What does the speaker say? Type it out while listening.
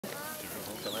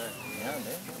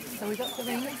So we got the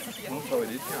ring. I'm sorry,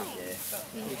 did you?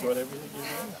 Yeah. You got everything you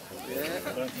need?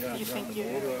 Yeah. You think you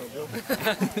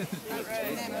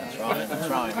I'm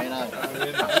trying, man.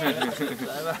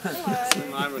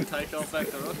 I would take off back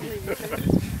the rookie.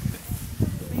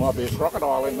 Might be a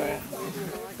crocodile in there.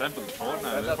 Don't put the phone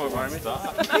now, that's what I'm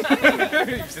start.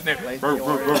 You're sitting there.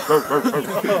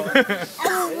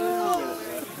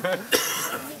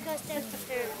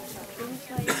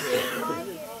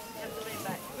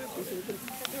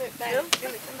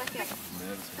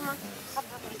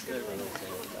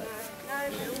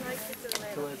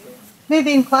 move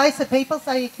in closer, people,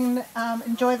 so you can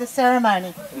enjoy the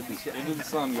ceremony. Into the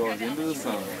sun, guys, into the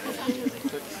sun.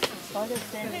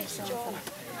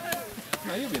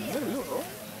 No, you've been there, you're all right.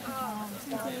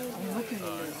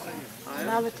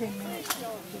 Another 10 minutes.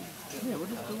 Yeah, we'll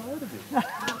just delay it a bit.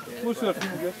 What's that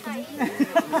thing yesterday?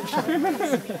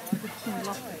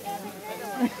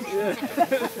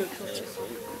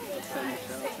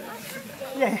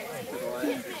 Yeah.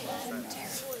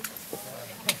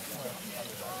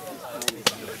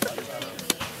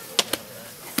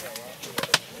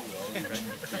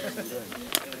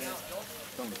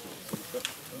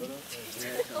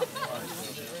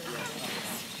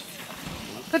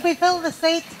 Could we fill the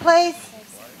seats, please?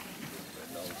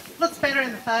 Looks better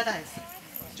in the photos,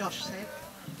 Josh said.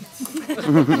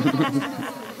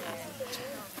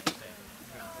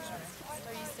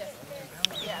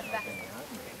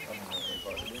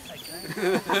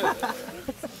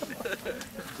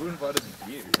 Who invited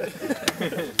you?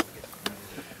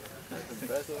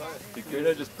 Did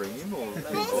Guido just bring him or?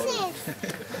 This is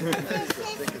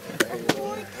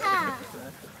water.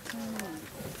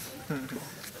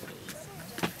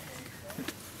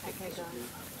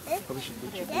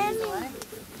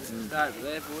 Start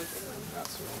there, boys.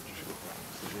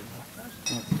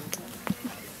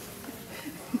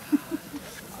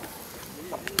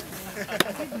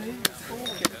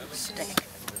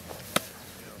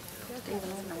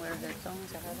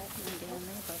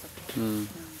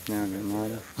 Now I'm getting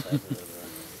lighter.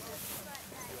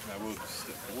 No, we'll just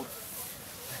step forward.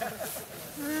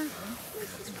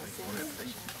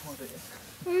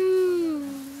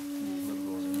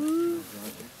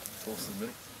 Force the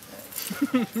middle.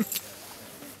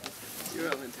 You're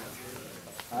up in town.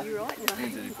 You're right, no.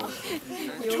 Hands in your pocket.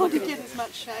 You're trying to get as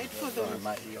much shade for them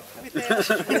without...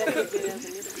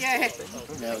 Yeah.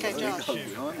 Okay, Josh. You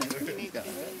need to...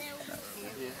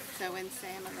 So when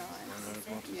Sam arrives,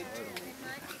 you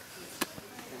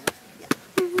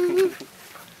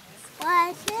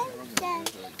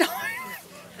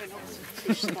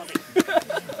fish spotting.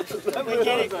 We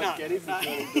get it, no.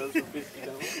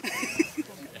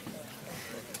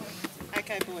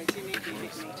 Okay, boys, you need to be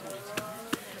bit neater.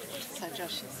 So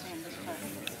Josh should stand with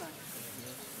phone this way.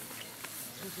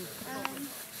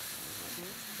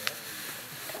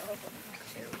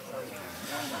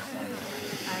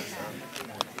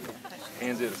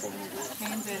 Hands out of pocket.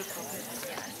 Hands out of pocket.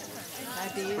 No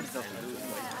beards.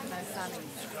 No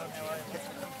sunnies.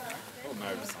 Oh no,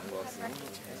 sunglasses.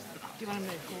 Do you want to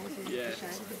move forward to Yeah. the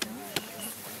shade a bit more?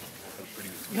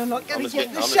 You're not going to get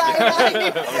the I'm shade, are you?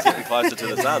 I'm just getting closer to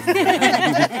the sun.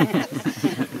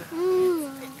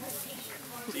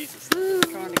 Jesus.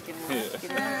 Trying to get him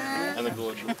And the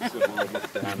Lord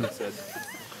looked down and said,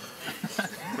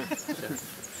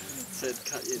 Said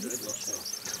cut your dreadlocks off.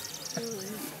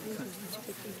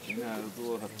 no,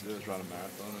 all I have to do is run a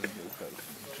marathon and he'll cut it.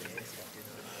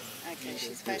 Okay,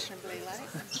 she's fashionably late.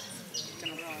 She's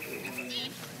going to ride.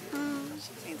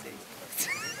 She seems easy.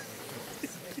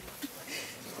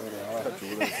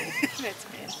 That's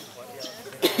bad.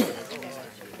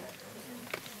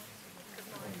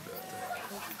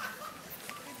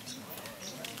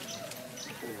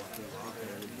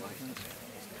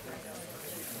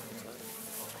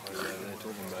 They're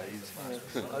talking about his.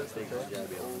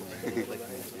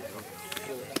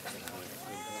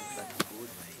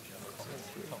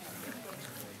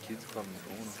 Kids club in the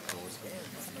corner.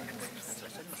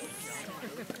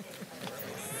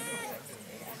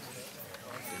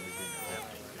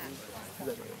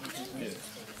 Yeah.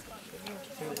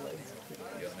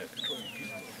 You don't have control your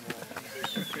kids.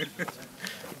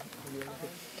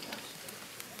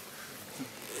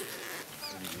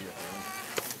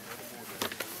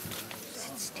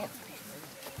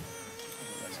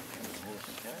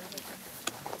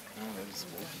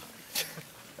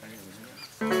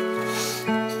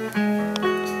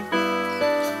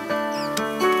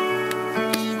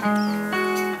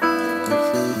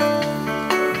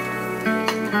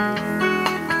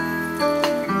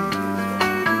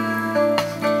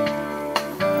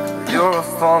 You're a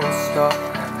falling star,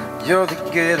 you're the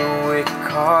getaway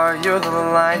car, you're You're the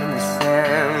line in the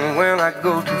sand when I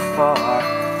go too far.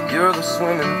 You're the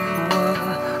swimming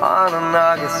pool on an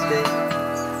August day,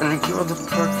 and you're the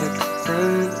perfect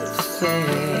thing to say.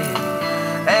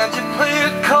 And you play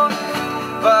it cold,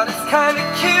 but it's kinda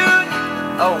cute.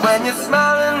 Oh, when you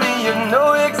smile at me, you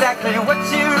know exactly what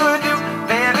you do.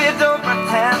 Baby, don't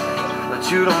pretend that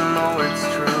you don't know it's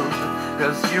true,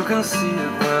 'cause you can see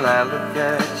it when I look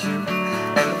at you.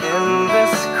 And in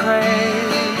this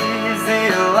crazy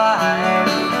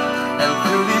life, and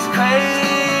through these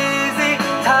crazy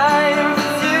times,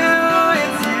 it's you.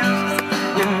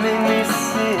 You make me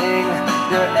sing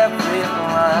your every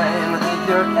line,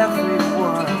 your every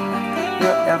word,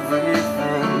 your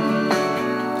everything.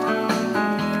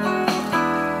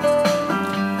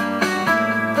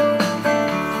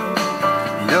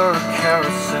 You're a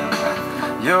carousel,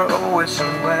 you're a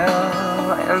wishing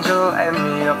well, and you'll light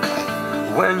me up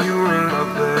when you ring the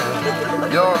bell.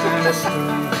 You're a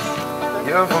mystery,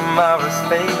 you're from outer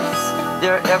space,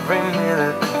 you're every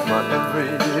minute of my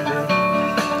every day.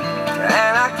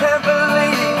 And I can't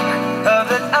believe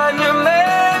that I'm your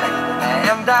man,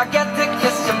 and I get to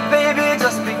kiss you, baby,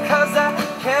 just because I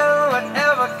can.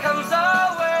 Whatever comes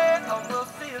our way, I will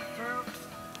see it through.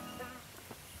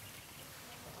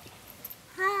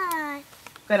 Hi.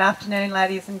 Good afternoon,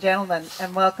 ladies and gentlemen,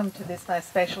 and welcome to this most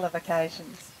special of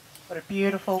occasions. What a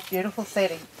beautiful, beautiful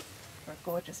setting for a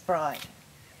gorgeous bride.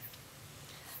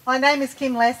 My name is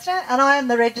Kim Lester, and I am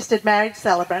the registered marriage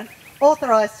celebrant,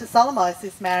 authorised to solemnise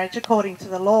this marriage according to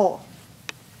the law.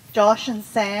 Josh and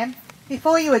Sam,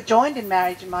 before you are joined in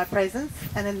marriage in my presence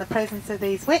and in the presence of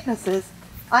these witnesses,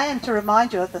 I am to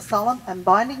remind you of the solemn and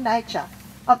binding nature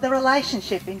of the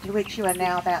relationship into which you are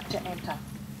now about to enter.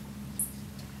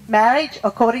 Marriage,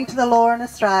 according to the law in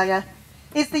Australia,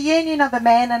 is the union of a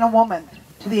man and a woman,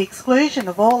 to the exclusion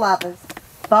of all others,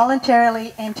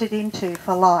 voluntarily entered into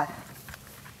for life.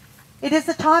 It is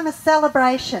a time of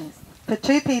celebration, for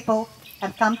two people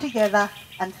have come together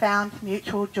and found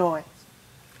mutual joy.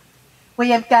 We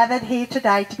have gathered here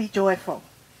today to be joyful,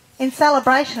 in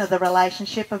celebration of the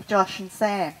relationship of Josh and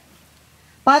Sam.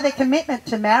 By their commitment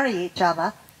to marry each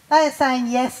other, they are saying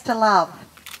yes to love,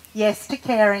 yes to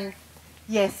caring,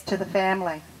 yes to the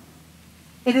family.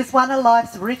 It is one of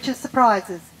life's richest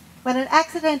surprises when an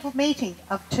accidental meeting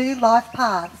of two life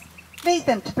paths lead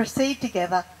them to proceed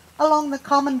together along the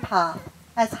common path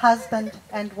as husband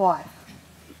and wife.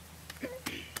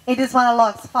 It is one of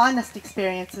life's finest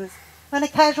experiences when a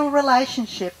casual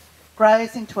relationship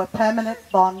grows into a permanent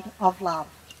bond of love.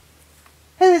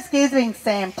 Who is giving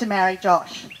Sam to marry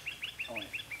Josh?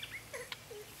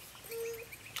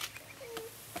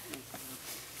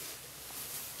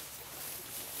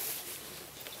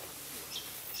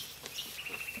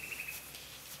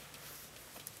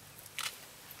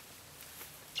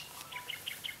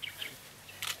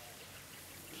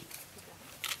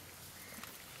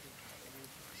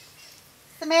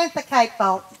 Samantha Kate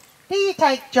Bolt, do you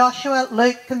take Joshua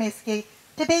Luke Comiskey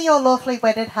to be your lawfully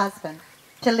wedded husband,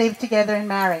 to live together in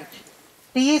marriage?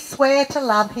 Do you swear to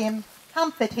love him,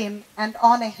 comfort him and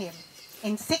honour him,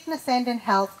 in sickness and in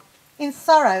health, in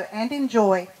sorrow and in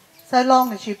joy, so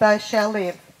long as you both shall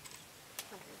live?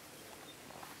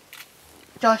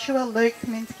 Joshua Luke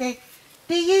Comiskey,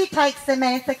 do you take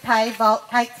Samantha Kate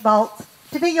Bolt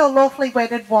to be your lawfully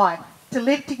wedded wife, to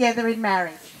live together in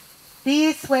marriage? Do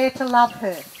you swear to love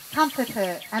her, comfort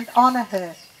her and honour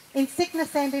her, in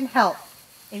sickness and in health,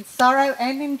 in sorrow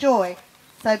and in joy,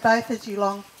 so both as you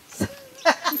long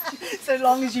so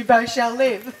long as you both shall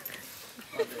live?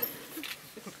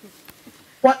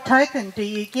 What token do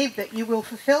you give that you will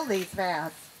fulfil these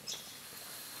vows?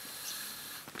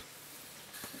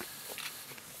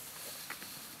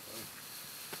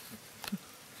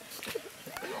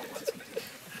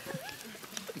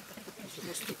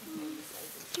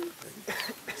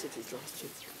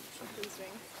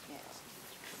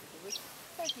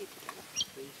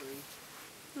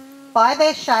 By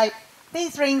their shape,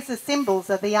 these rings are symbols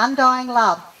of the undying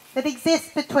love that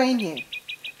exists between you.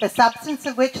 The substance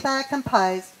of which they are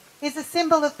composed is a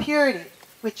symbol of purity,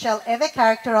 which shall ever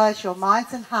characterise your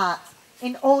minds and hearts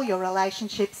in all your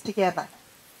relationships together.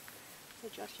 So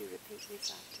Josh, you repeat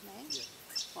this after me. Yeah.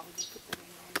 While you put the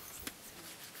ring on.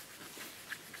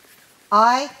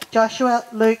 I, Joshua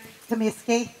Luke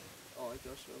Comiskey. I,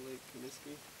 Joshua Luke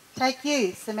Comiskey. Take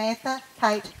you, Samantha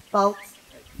Kate Bolts.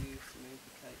 Take you,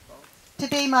 Samantha Kate Bolts. To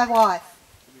be my wife.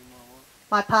 To be my wife.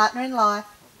 My partner in life.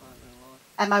 My partner in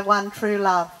life. And my one true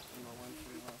love. And my one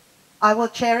true love. I will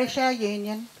cherish our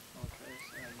union. I'll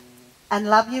cherish our union. And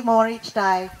love you more each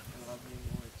day. And love you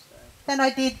more each day. Than I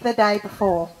did the day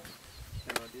before.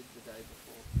 Than I did the day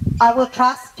before. I will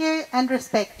trust you and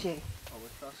respect you. I will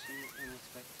trust you and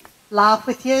respect you. Laugh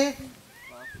with you Laugh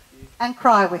with you and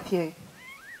cry with you. and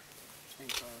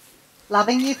cry with you.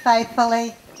 Loving you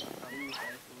faithfully Loving you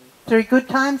faithfully through good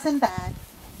times and bad,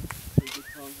 through good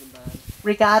times and bad,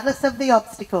 regardless of the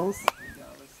obstacles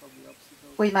regardless of the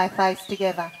obstacles we may face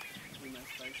together. we may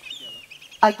face together.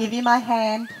 I give you my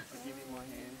hand, I give you my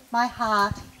hand, my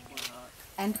heart, my heart,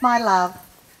 and my love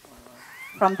my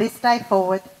love, from this day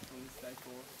forward, from this day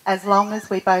forward, as long as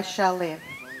we both shall live.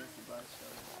 as long as we both shall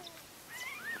live.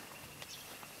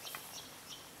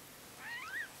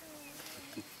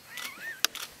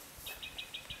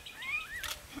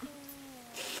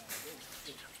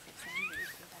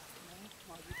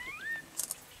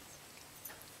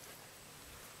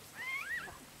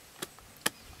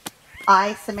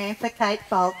 I, Samantha Kate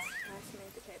Bolts,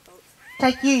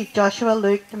 take you, Joshua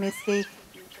Luke Comiskey,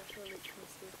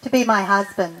 to be my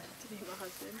husband,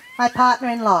 my partner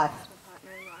in life,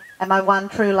 and my one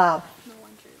true love.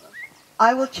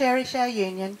 I will cherish our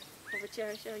union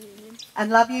and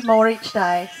love you more each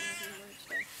day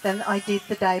than I did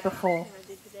the day before.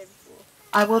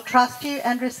 I will trust you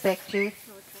and respect you,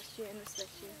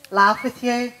 laugh with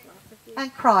you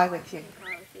and cry with you,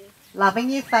 loving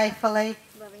you faithfully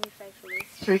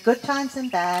through good times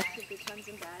and bad,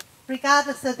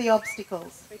 regardless of the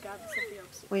obstacles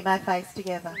we may face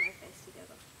together.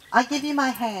 I give you my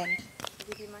hand,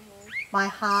 my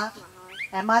heart,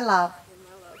 and my love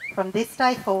from this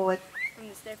day forward,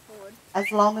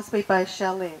 as long as we both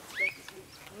shall live.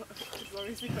 As long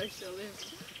as we both shall live.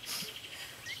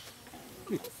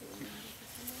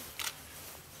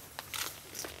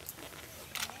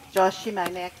 Josh, you may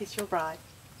now kiss your bride.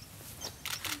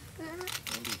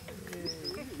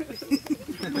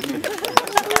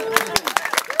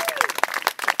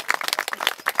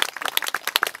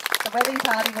 The wedding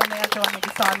party will now join me to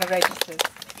sign the registers.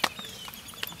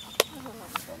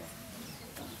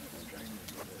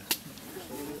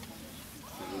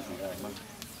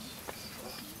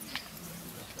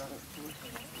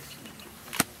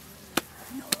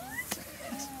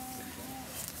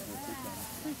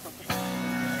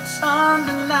 It's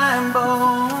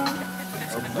undeniable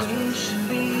we should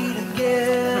be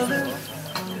together.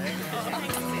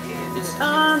 It's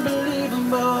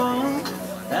unbelievable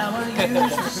how I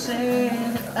used to say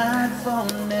that I'd fall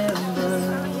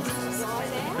never.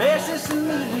 Best is for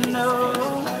me to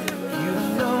know